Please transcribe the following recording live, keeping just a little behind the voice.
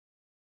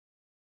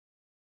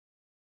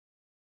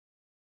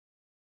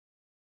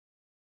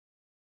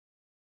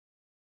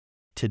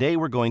Today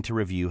we're going to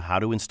review how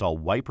to install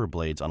wiper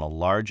blades on a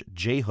large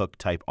J-hook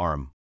type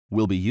arm.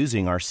 We'll be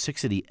using our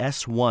Sixity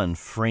S1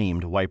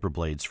 framed wiper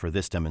blades for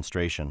this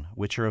demonstration,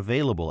 which are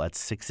available at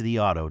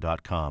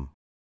sixtyauto.com.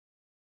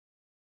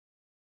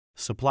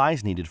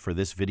 Supplies needed for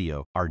this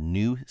video are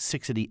new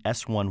Sixity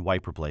S1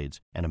 wiper blades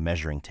and a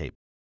measuring tape.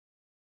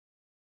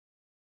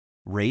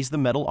 Raise the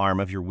metal arm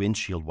of your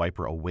windshield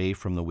wiper away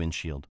from the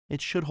windshield.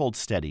 It should hold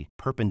steady,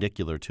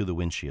 perpendicular to the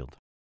windshield.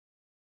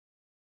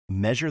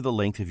 Measure the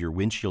length of your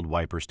windshield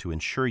wipers to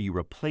ensure you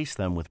replace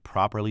them with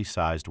properly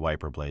sized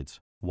wiper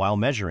blades. While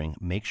measuring,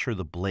 make sure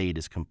the blade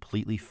is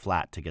completely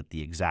flat to get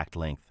the exact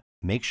length.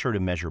 Make sure to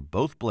measure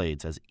both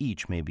blades as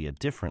each may be a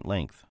different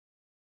length.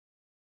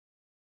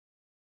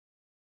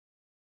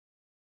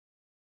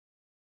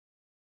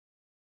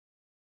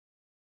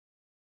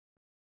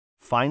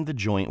 Find the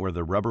joint where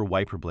the rubber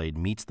wiper blade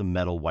meets the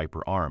metal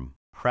wiper arm.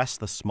 Press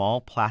the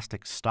small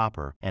plastic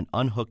stopper and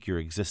unhook your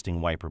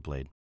existing wiper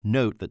blade.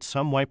 Note that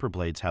some wiper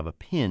blades have a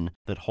pin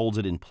that holds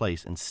it in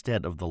place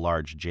instead of the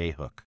large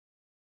J-hook.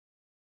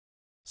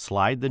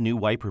 Slide the new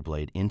wiper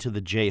blade into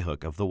the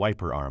J-hook of the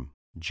wiper arm.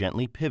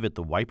 Gently pivot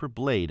the wiper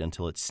blade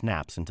until it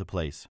snaps into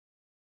place.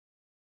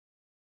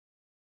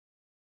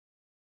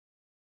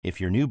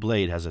 If your new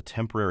blade has a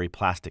temporary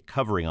plastic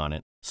covering on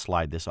it,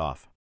 slide this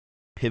off.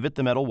 Pivot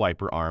the metal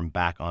wiper arm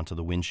back onto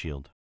the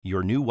windshield.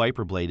 Your new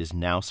wiper blade is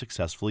now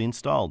successfully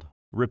installed.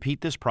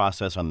 Repeat this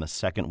process on the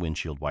second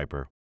windshield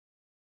wiper.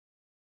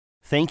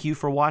 Thank you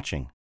for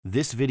watching.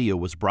 This video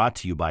was brought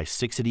to you by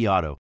Sixity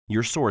Auto,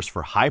 your source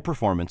for high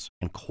performance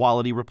and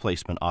quality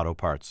replacement auto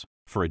parts.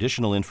 For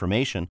additional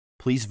information,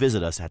 please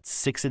visit us at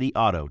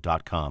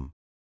sixtyauto.com.